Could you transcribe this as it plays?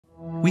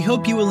We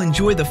hope you will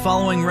enjoy the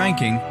following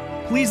ranking.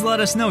 Please let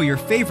us know your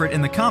favorite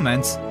in the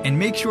comments, and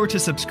make sure to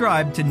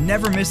subscribe to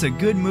never miss a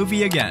good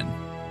movie again.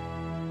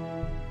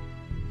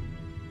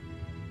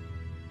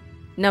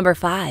 Number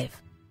 5.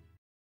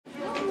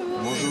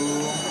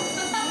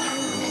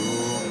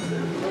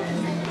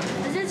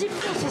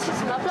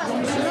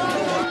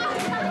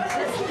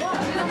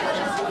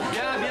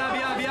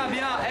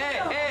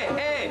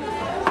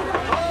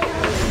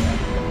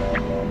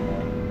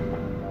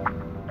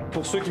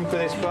 Pour ceux qui ne me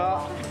connaissent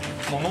pas,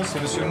 mon nom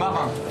c'est Monsieur le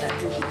Marin.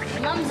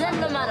 Mademoiselle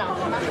le Marin.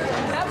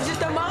 Ah, vous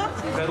êtes un marin?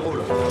 Très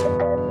drôle.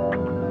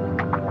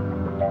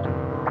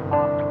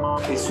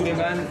 Et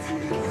Souleymane,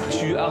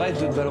 tu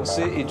arrêtes de te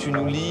balancer et tu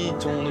nous lis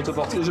ton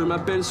autoportrait. Je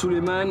m'appelle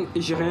Souleymane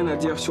et j'ai rien à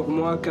dire sur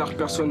moi car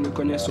personne ne me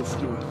connaît sauf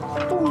moi.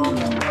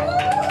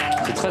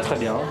 C'est très très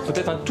bien.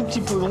 Peut-être un tout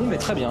petit peu long, mais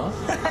très bien.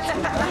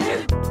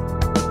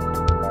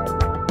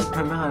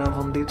 Ma mère, elle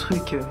invente des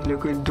trucs. Le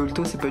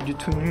dolto, c'est pas du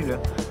tout nul.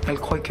 Elle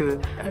croit que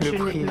le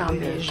privé... Non,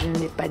 mais je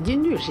n'ai pas dit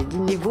nul, j'ai dit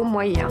niveau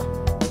moyen.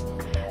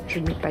 Je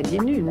n'ai pas dit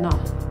nul, non.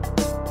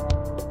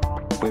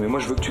 Oui, mais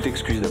moi, je veux que tu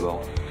t'excuses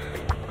d'abord.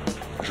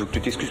 Je veux que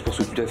tu t'excuses pour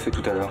ce que tu as fait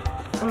tout à l'heure.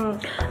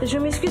 Je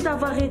m'excuse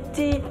d'avoir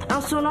été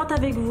insolente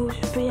avec vous.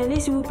 Je peux y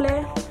aller, s'il vous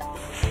plaît?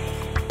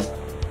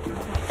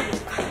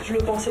 Je le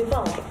pensais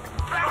pas.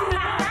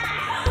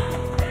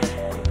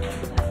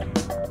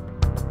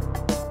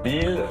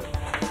 Bill,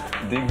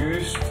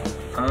 déguste,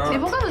 un... Mais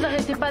pourquoi vous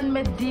arrêtez pas de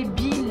mettre des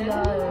billes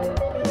là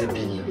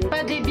Débile.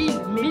 Pas des billes,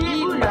 mais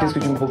billes là. Qu'est-ce que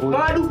tu me proposes?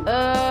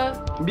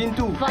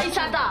 Bintou.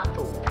 Aïssata.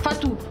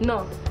 Fatou.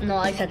 Non. Non,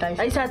 Aïssata.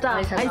 Aïssata.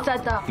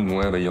 Aïssata.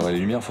 Ouais, bah il y aurait les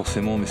lumières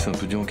forcément, mais c'est un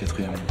peu dur en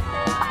quatrième.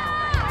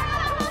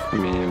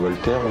 Mais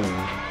Walter...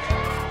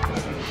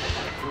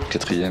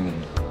 quatrième...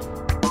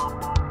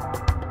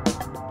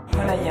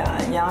 Voilà,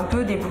 il y a un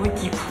peu des bruits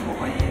qui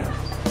courent.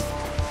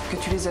 Que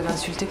tu les avais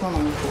insultés pendant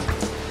le cours.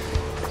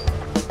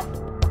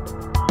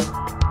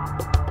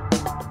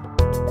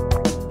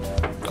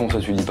 Comment ça,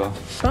 tu lis pas?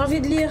 Pas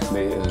envie de lire.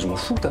 Mais je m'en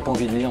fous que t'as pas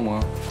envie de lire, moi.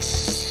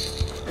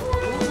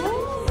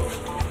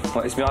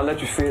 Ouais, Esmeralda,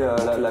 tu fais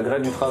la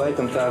grève du travail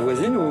comme ta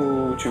voisine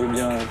ou tu veux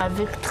bien...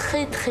 Avec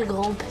très très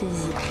grand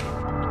plaisir.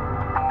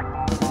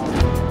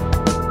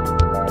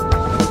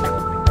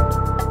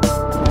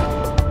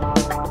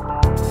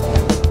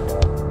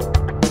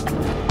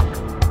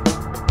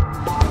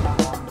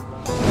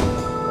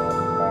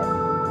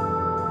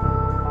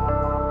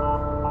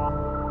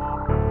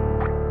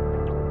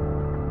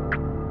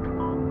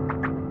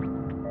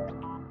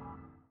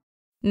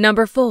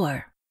 Number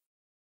 4.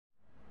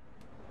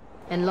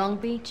 In Long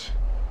Beach,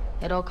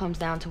 it all comes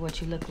down to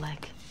what you look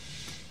like.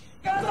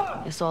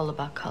 It's all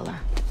about color.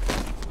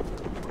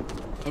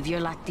 If you're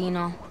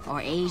Latino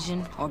or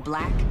Asian or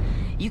black,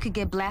 you could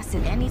get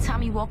blasted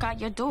anytime you walk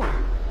out your door.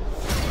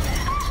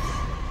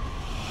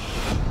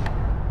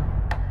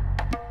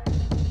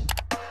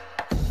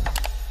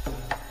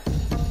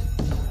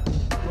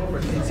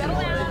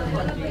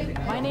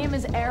 My name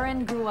is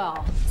Aaron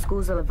Guel.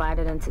 Schools are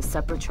divided into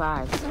separate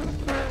tribes.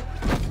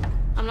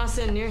 I'm not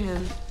sitting near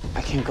him.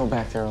 I can't go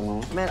back there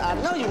alone. Man, I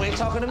know you ain't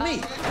talking to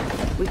me.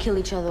 We kill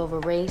each other over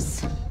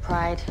race,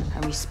 pride,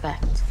 and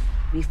respect.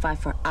 We fight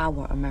for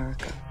our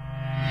America.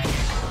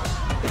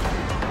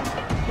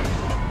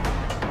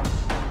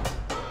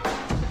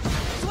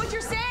 So what you're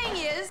saying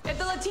is, if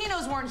the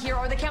Latinos weren't here,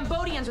 or the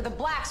Cambodians, or the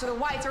blacks, or the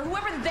whites, or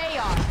whoever they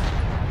are,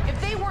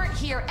 if they weren't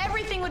here,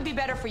 everything would be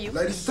better for you.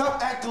 Lady,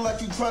 stop acting like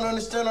you're trying to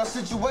understand our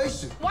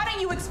situation. Why don't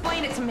you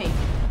explain it to me?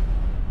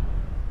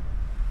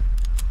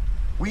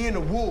 We in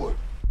the war.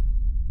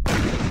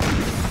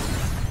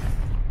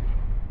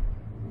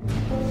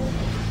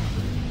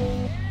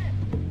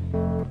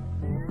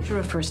 You're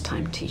a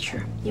first-time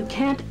teacher. You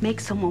can't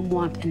make someone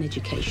want an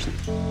education.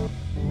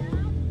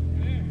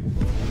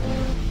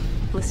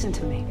 Listen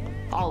to me,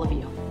 all of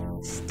you.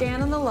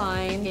 Stand on the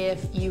line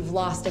if you've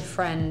lost a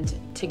friend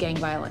to gang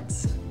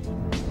violence.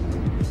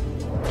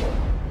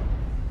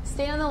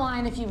 Stay on the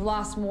line if you've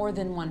lost more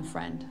than one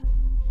friend.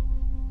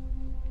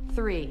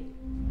 3,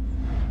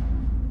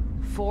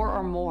 4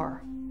 or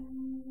more.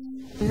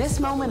 From this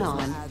moment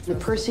on, the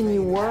person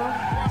you were,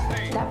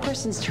 that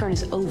person's turn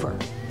is over.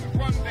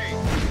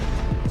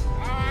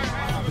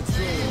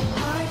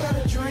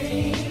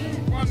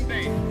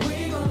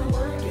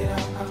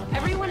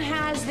 Everyone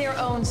has their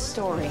own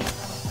story.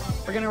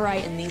 We're gonna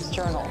write in these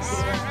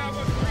journals.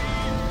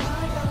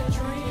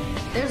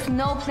 There's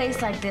no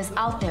place like this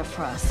out there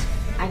for us.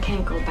 I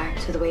can't go back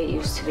to the way it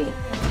used to be.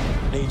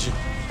 Need you.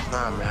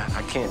 Nah, man,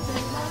 I can't.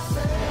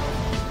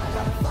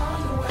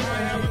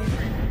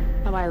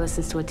 Nobody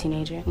listens to a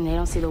teenager, and they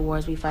don't see the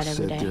wars we fight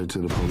every day. Sit there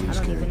till the police I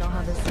don't came. even know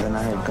how this Then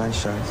I heard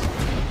gunshots.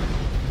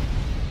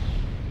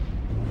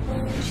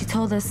 She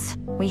told us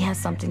we had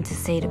something to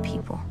say to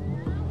people.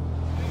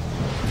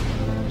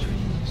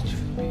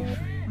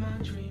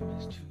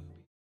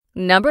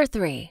 Number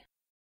 3.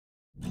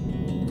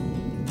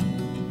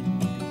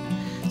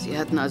 Sie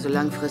hatten also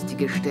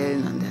langfristige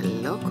Stellen an der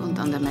Lok und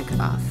an der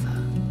MacArthur.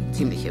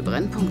 Ziemliche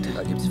Brennpunkte.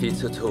 Da gibt's viel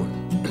zu tun.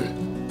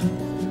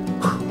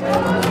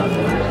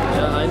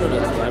 Ja, 1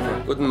 oder 2.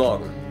 Guten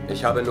Morgen.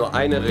 Ich habe nur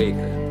eine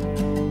Regel.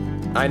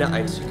 Eine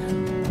einzige.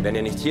 Wenn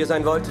ihr nicht hier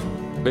sein wollt,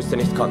 müsst ihr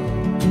nicht kommen.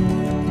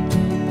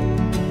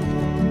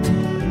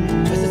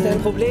 Was ist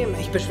dein Problem?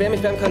 Ich beschwere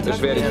mich beim Kontakt.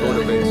 Beschwer dich, wo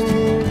du willst.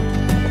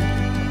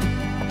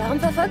 Warum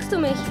verfolgst du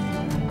mich?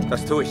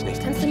 Das tue ich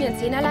nicht. Kannst du mir ein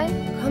Zehner leihen?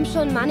 Komm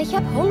schon, Mann, ich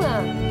hab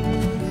Hunger.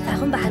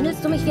 Warum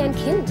behandelst du mich wie ein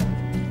Kind?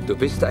 Du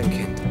bist ein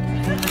Kind.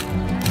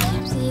 Ich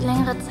habe sie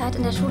längere Zeit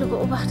in der Schule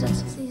beobachtet.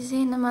 Sie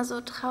sehen immer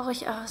so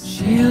traurig aus.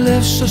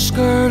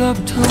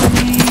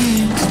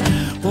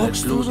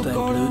 Halt bloß dein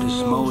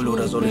blödes Maul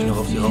oder soll ich noch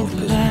auf sie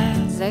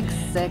raufpissen?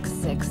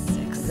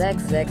 6666.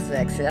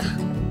 666, ja.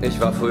 Ich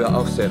war früher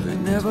auch sehr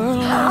wütend.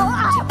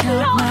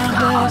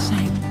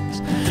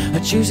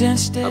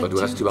 Aber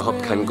du hast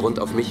überhaupt keinen Grund,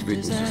 auf mich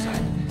wütend zu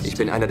sein. Ich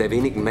bin einer der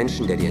wenigen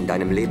Menschen, der dir in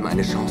deinem Leben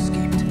eine Chance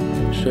gibt.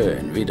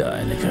 Schön, wieder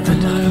eine Karte.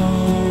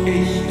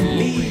 Ich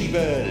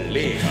liebe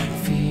Lehrer.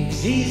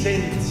 Sie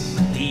sind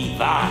die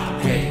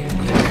Wahrheit.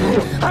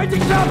 Halt die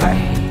Klappe!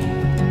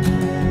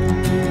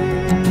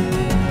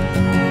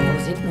 Wo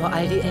sind nur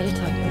all die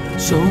Eltern?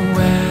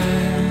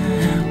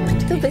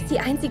 Du bist die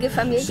einzige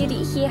Familie,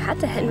 die ich je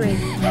hatte, Henry.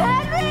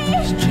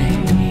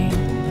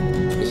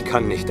 Ich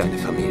kann nicht deine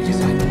Familie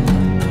sein.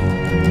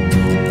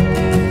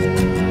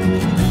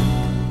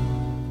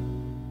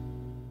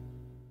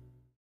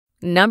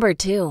 Number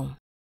 2.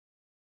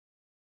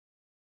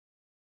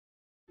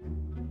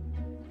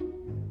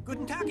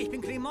 Guten Tag, ich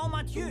bin Clément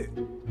Mathieu,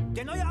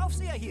 der neue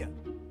Aufseher hier.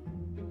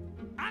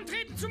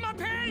 Antreten zum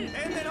Appell!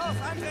 Hände hoch,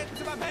 antreten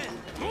zum Appell!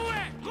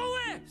 Ruhe,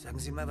 Ruhe! Sagen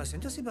Sie mal, was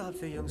sind das überhaupt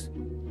für Jungs?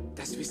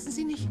 Das wissen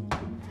Sie nicht.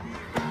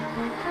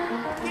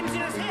 Geben Sie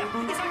das her!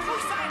 Ihr sollt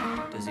ruhig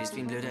sein! Du siehst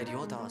wie ein blöder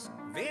Idiot aus.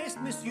 Wer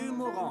ist Monsieur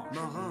Morange?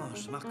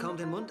 Morange macht kaum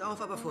den Mund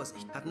auf, aber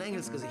Vorsicht. Hat ein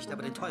Engelsgesicht,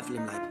 aber den Teufel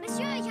im Leib.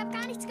 Monsieur, ich habe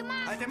gar nichts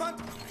gemacht. Halt den Mund!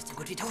 Du bist so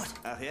gut wie tot.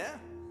 Ach ja?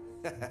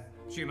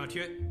 Monsieur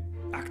Mathieu,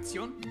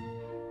 Aktion?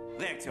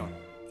 Reaktion.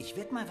 Ich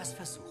werde mal was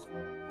versuchen.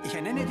 Ich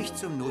ernenne dich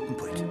zum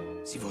Notenpult.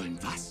 Sie wollen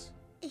was?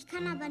 Ich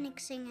kann aber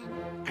nichts singen.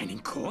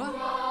 Einen Chor?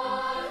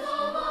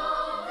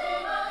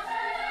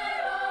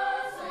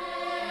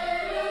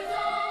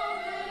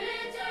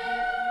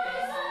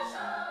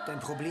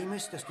 Dein Problem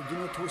ist, dass du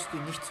Dinge tust, die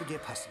nicht zu dir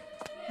passen.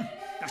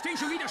 Da stehen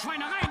schon wieder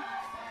Schweinereien!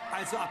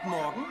 Also ab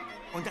morgen,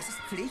 und das ist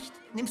Pflicht,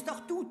 nimmst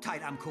auch du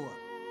teil am Chor.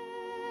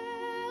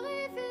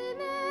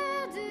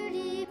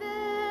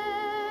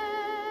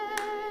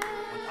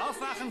 Und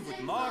aufwachen,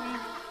 guten Morgen.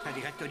 Herr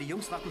Direktor, die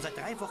Jungs warten seit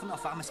 3 Wochen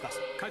auf warmes Wasser.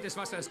 Kaltes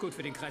Wasser ist gut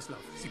für den Kreislauf.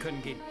 Sie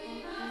können gehen.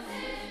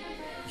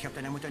 Ich habe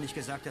deiner Mutter nicht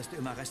gesagt, dass du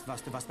im Arrest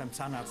warst. Du warst beim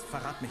Zahnarzt.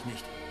 Verrat mich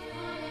nicht.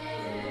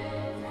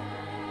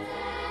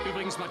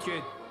 Übrigens,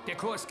 Mathieu, der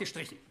Chor ist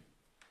gestrichen.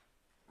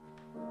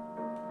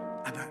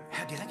 Aber,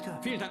 Herr Direktor...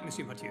 Vielen Dank,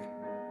 Monsieur Mathieu.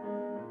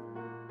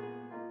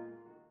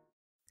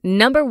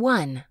 Number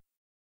 1.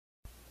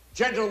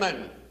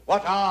 Gentlemen,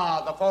 what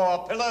are the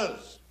 4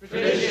 pillars?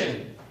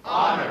 Tradition,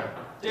 honor,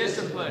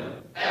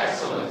 discipline,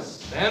 excellence.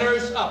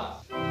 Manners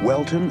up.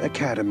 Welton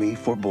Academy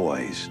for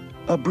Boys,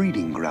 a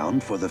breeding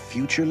ground for the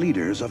future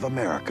leaders of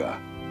America.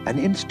 An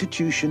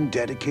institution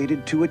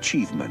dedicated to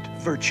achievement,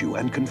 virtue,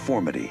 and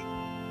conformity.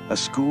 A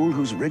school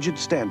whose rigid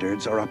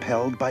standards are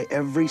upheld by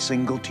every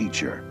single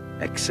teacher,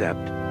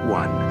 except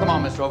one. Come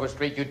on, Mr.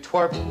 Overstreet, you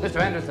twerp. Mr.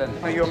 Anderson,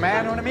 are you a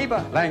man or an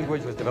amoeba?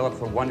 Language was developed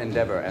for one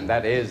endeavor, and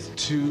that is...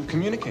 To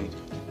communicate.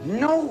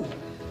 No!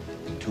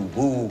 To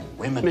woo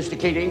women. Mr.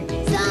 Keating.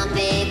 Some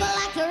people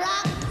like to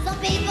rock, some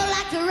people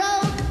like to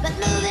roll, but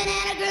moving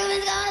and a groove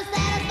is gonna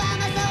satisfy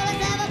my soul.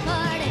 Let's have a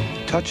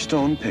party.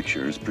 Touchstone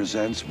Pictures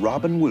presents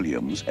Robin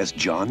Williams as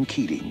John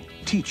Keating,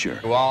 teacher.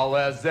 Well,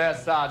 is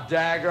this a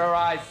dagger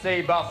I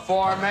see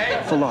before me?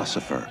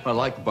 Philosopher. I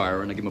like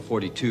Byron. I give him a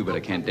 42, but I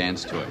can't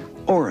dance to him.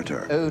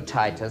 Orator. Oh,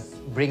 Titus,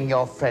 bring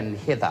your friend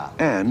hither.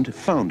 And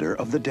founder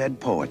of the Dead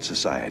Poets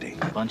Society.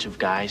 A bunch of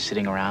guys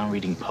sitting around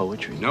reading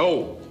poetry.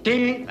 No!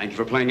 Ding! Thank you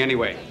for playing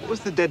anyway. What was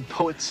the Dead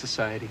Poets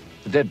Society?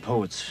 The Dead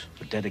Poets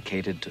were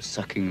dedicated to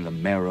sucking the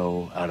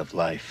marrow out of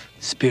life.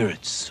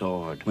 Spirits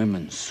soared,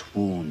 women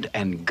swooned,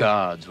 and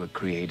gods were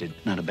created.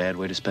 Not a bad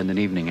way to spend an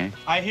evening, eh?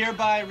 I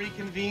hereby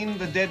reconvene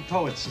the Dead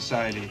Poets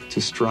Society. To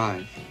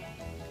strive,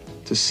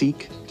 to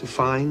seek, to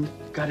find.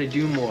 Gotta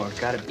do more,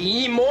 gotta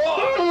be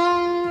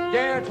more!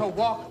 Dare to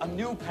walk a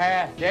new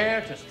path, dare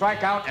to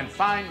strike out and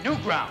find new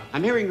ground.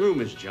 I'm hearing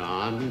rumors,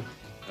 John,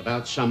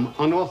 about some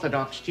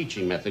unorthodox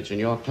teaching methods in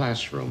your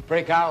classroom.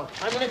 Break out.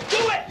 I'm gonna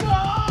do it!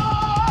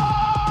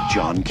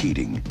 John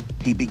Keating.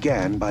 He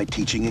began by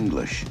teaching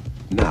English.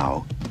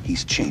 Now,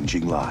 he's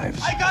changing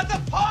lives. I got the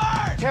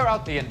part! Tear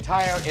out the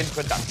entire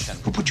introduction.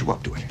 Who put you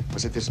up to it?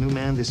 Was it this new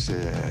man, this,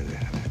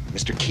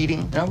 Mr.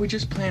 Keating? Are we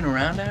just playing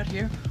around out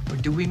here? Or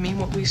do we mean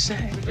what we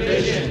say?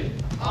 Tradition,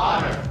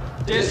 honor,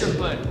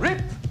 discipline.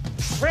 Rip,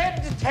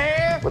 shred,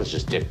 tear. What is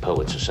this Dead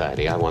Poets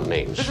Society? I want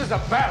names. This is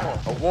a battle,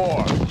 a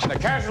war. The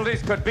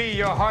casualties could be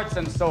your hearts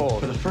and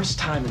souls. For the first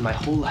time in my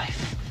whole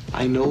life,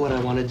 I know what I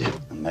want to do.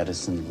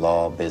 Medicine,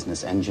 law,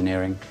 business,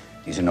 engineering.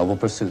 These are noble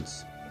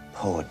pursuits.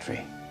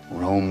 Poetry,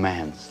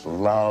 romance,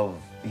 love.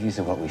 These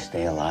are what we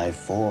stay alive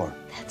for.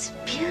 That's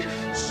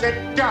beautiful.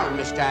 Sit down,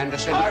 Mr.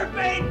 Anderson.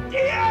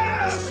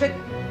 Sit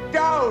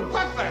down.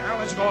 What the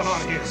hell is going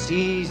on here?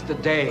 Seize the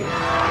day.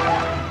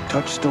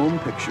 Touchstone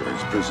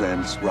Pictures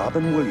presents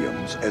Robin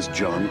Williams as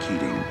John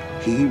Keating.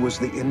 He was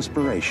the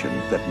inspiration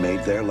that made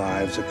their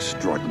lives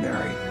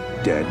extraordinary.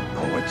 Dead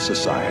Poets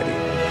Society.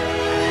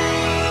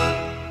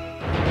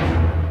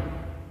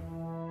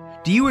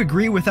 Do you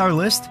agree with our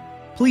list?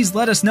 Please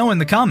let us know in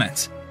the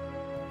comments.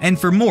 And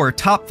for more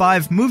top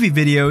 5 movie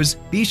videos,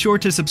 be sure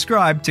to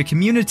subscribe to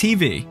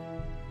communiTV.